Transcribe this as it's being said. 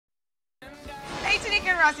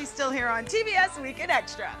Rossi's still here on TBS Weekend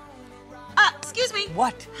Extra. Excuse me.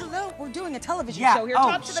 What? Hello, we're doing a television show here.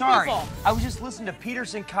 Talk to the people. I was just listening to Peter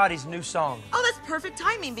Cincotti's new song. Oh, that's perfect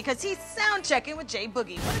timing because he's sound checking with Jay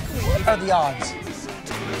Boogie. What are the odds?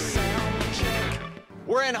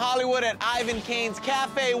 We're in Hollywood at Ivan Kane's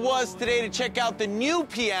Cafe Was today to check out the new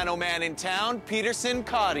piano man in town, Peter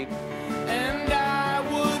Cincotti. And I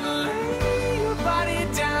would lay your body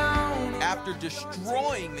down. After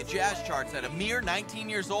destroying the jazz charts at a mere 19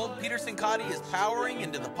 years old, Peter Cincotti is powering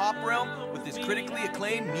into the pop realm with his critically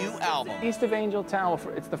acclaimed new album. East of Angel Town,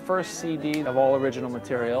 it's the first CD of all original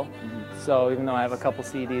material. So even though I have a couple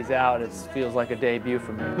CDs out, it feels like a debut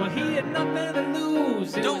for me. Well, he had nothing to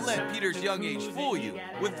lose. Don't let Peter's young age fool you.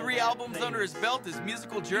 With 3 albums under his belt, his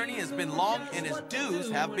musical journey has been long and his dues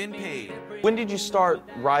have been paid. When did you start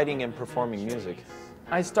writing and performing music?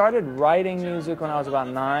 I started writing music when I was about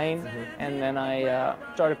 9, and then I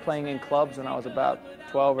started playing in clubs when I was about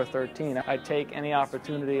 12 or 13. I'd take any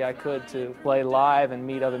opportunity I could to play live and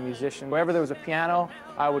meet other musicians. Wherever there was a piano,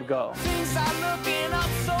 I would go. Things are looking up,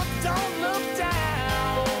 so don't look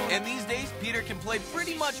down. And these days, Peter can play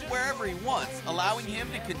pretty much wherever he wants, allowing him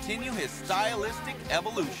to continue his stylistic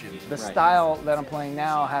evolution. The style that I'm playing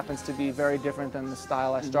now happens to be very different than the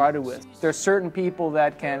style I started with. There's certain people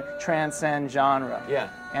that can transcend genre. Yeah.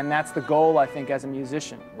 And that's the goal, I think, as a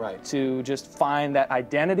musician. Right. To just find that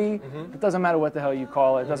identity. It doesn't matter what the hell you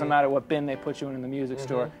call it. It doesn't matter what bin they put you in the music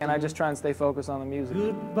store. And I just try and stay focused on the music.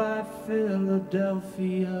 Goodbye,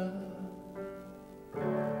 Philadelphia.